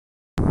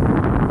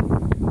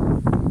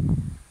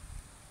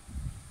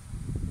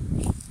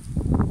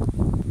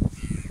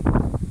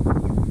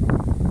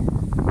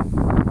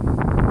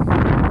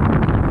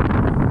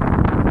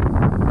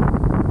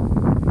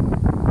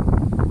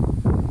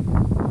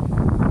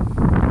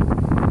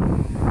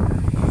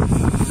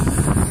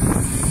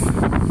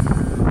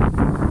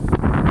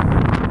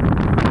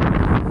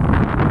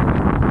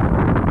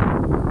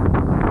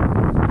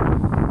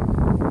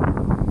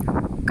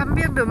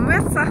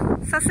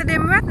Ça c'est des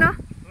mouettes, non?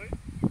 Oui.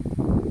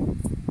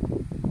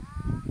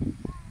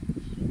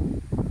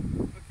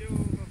 Ok, on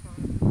va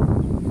parler.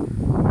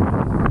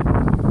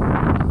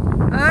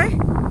 Oui.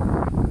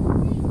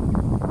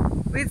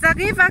 Oui, ils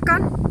arrivent, hein,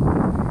 con.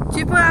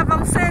 Tu peux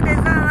avancer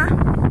déjà, là.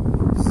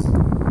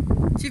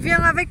 Tu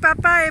viens avec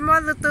papa et moi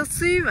je te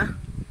suivre.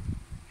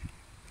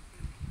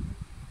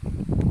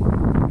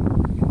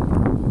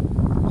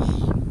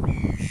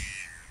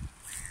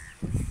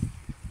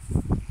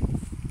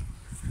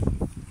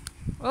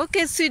 Ok,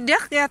 je suis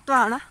derrière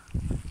toi, là.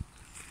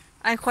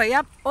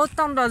 Incroyable,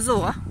 autant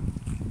d'oiseaux, hein.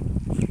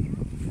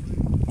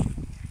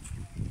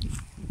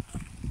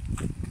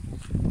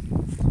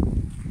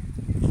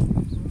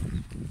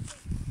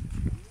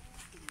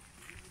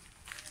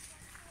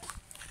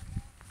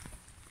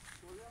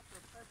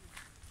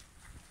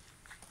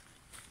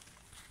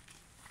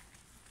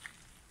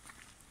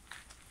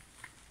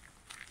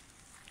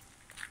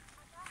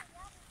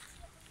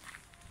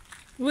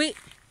 Oui.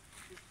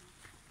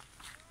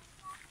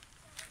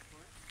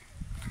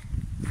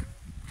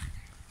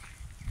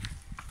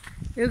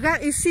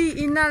 Regarde ici,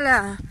 il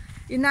a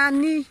un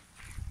nid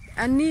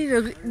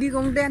de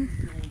l'hirondelle.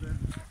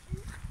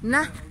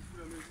 Là,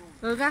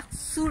 regarde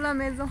sous la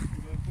maison.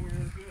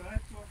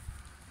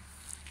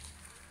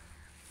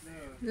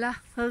 Là,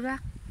 regarde.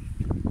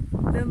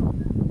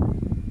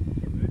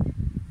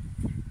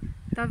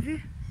 T'as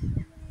vu?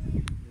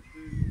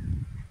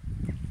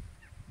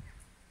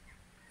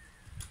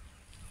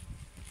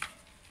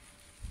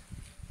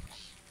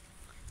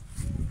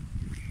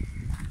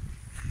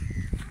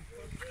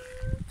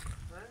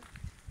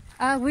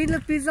 Ah oui, le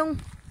pigeon.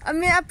 Ah,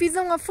 mais un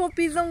pigeon, un faux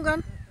pigeon,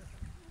 con.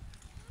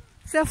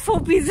 C'est un faux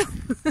pigeon.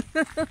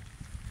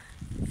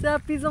 C'est un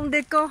pigeon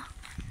décor.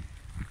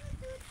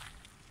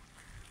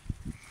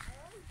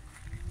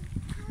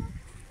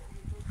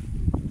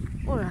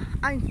 Oh là,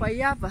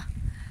 incroyable.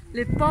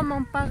 Les pommes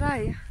en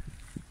pareil.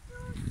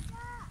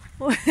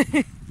 Ouais.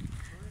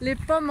 Les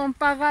pommes en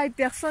pareil,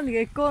 personne ne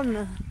les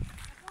connaît.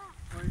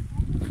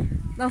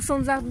 Dans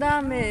son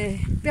jardin, mais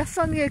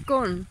personne ne les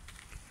connaît.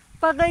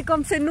 Pareil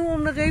comme c'est nous, on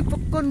ne les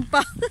connaît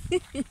pas.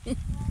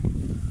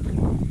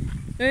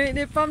 Et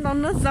les pommes dans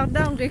notre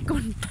jardin, on ne les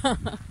connaît pas.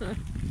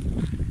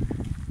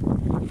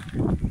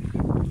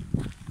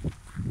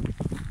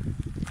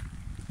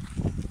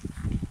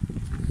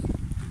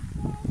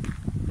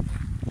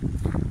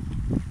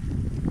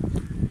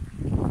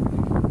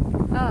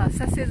 Ah,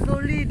 ça c'est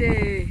joli,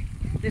 des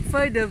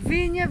feuilles de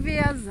vigne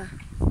vierge.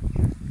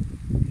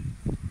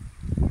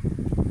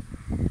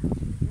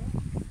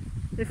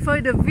 Des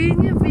feuilles de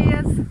vigne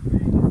vierge.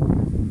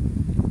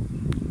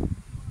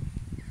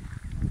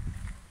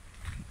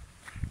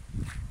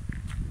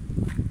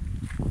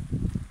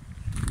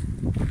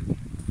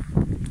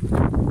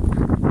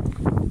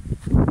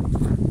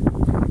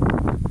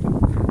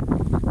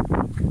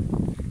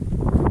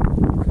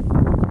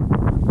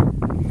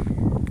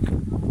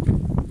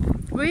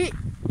 Oui,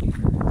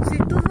 je suis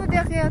toujours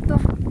derrière toi.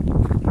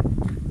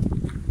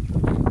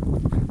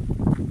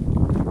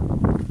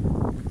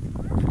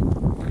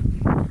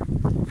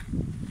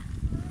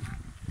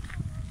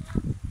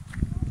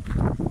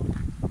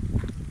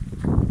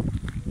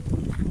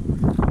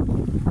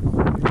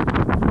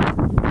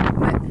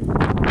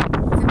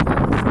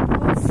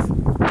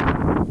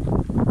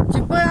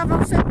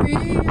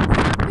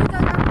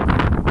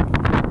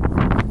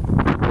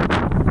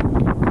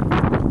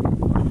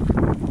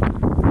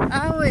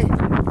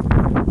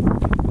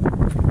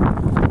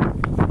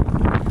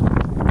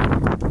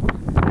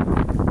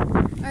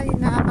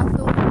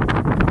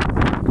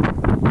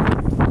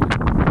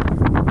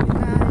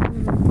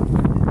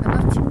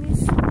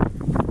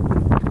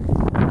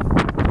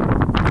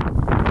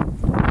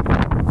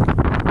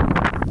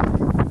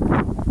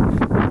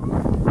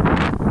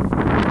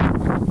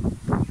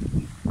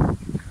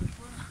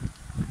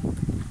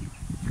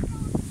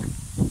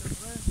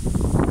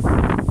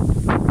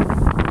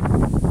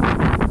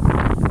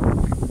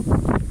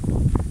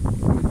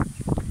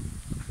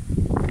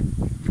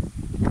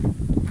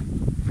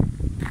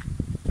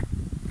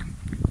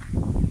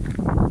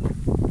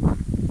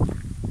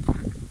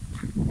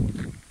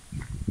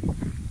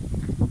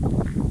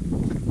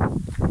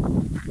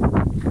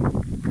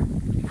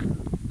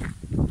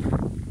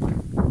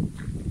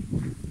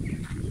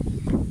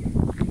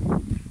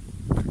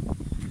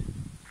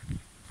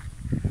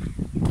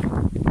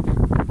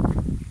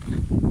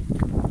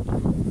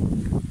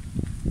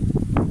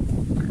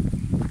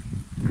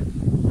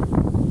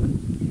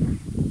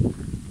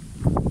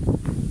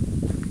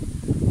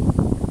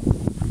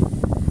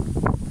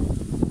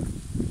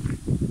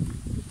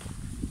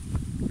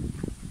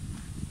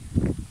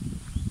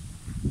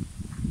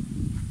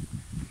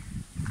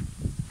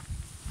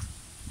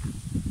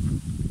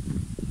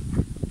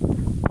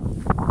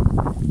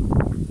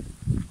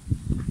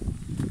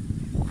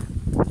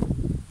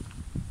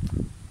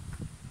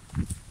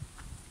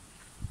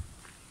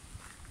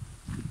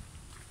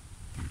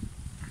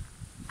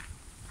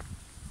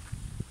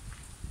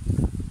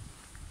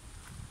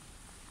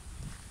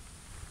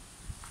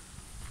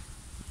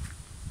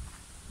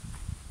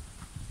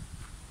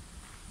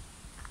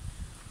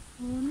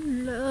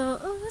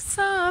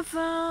 xa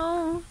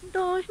vào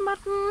đôi mắt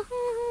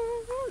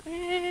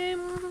em.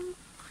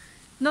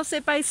 Non,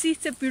 c'est pas ici,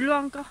 c'est plus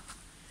loin encore.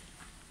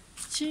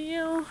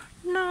 Chiều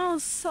nào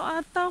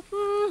xõa tóc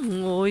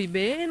ngồi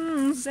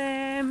bên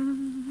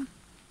rèm,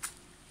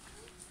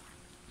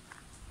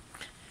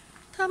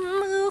 thầm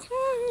ước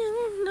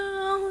nhưng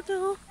nào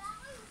đâu.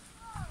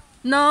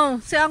 Non,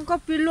 c'est encore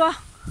plus loin.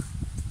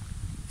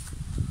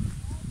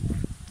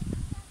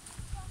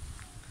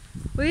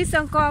 Oui, c'est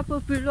encore un peu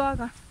plus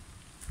loin.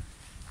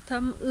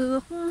 Thầm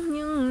ước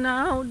nhưng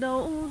nào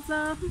đâu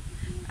dám.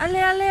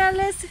 Allez, allez,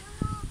 allez.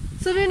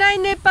 Celui-là,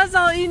 il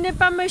n'est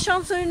pas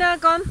méchant, celui-là,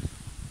 con.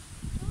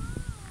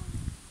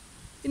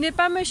 Il n'est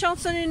pas méchant,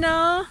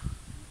 celui-là.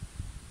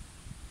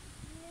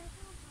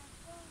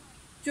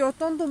 Tu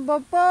attends ton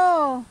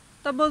papa.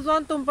 T'as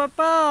besoin de ton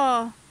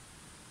papa.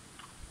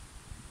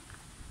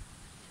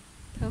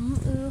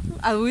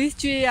 Ah oui,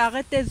 tu es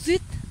arrêté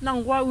vite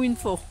l'endroit où il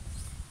faut.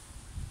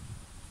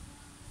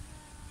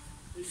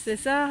 C'est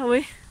ça,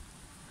 oui.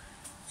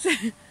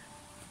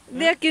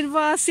 Dès qu'il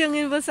voit un chien,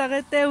 il veut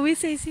s'arrêter. Oui,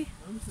 c'est ici.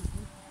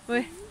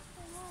 Oui.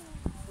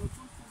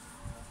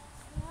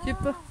 Tu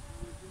peux.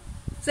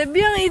 C'est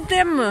bien, il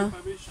t'aime.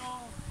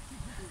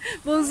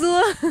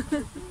 Bonjour.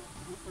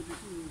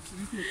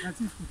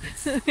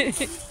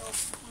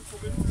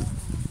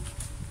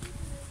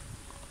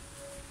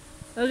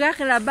 Regarde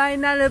là-bas,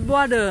 il a le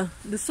bois de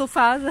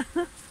sofa.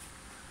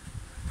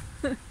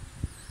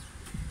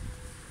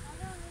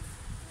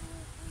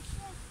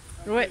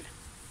 Oui.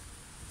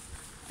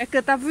 Est-ce que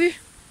tu as vu?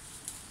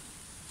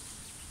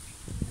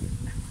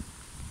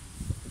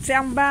 C'est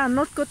en bas, à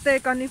l'autre côté,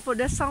 quand il faut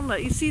descendre.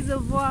 Ici, je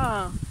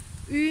vois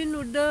une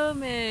ou deux,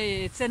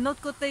 mais c'est de l'autre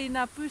côté, il y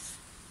en a plus.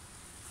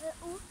 C'est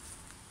où?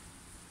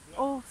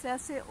 Oh, c'est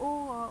assez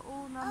haut,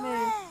 non, mais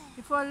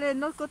il faut aller de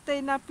l'autre côté,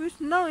 il y en a plus.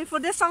 Non, il faut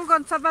descendre,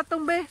 quand ça va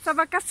tomber, ça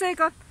va casser,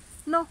 quand.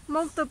 Non,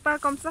 monte pas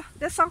comme ça,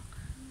 descends.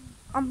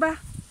 En bas,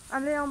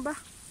 allez en bas.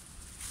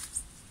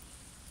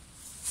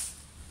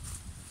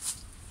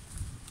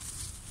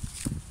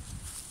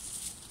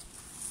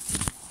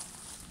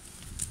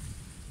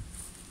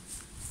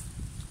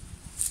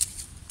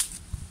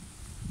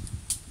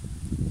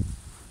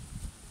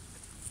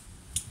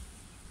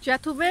 Tu as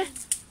trouvé?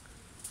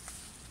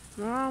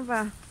 Non, on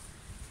va.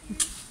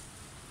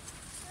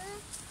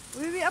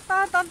 Oui, oui,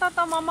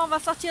 attends, maman va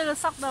sortir le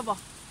sac d'abord.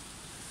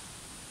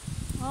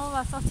 On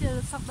va sortir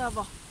le sac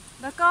d'abord.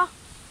 D'accord?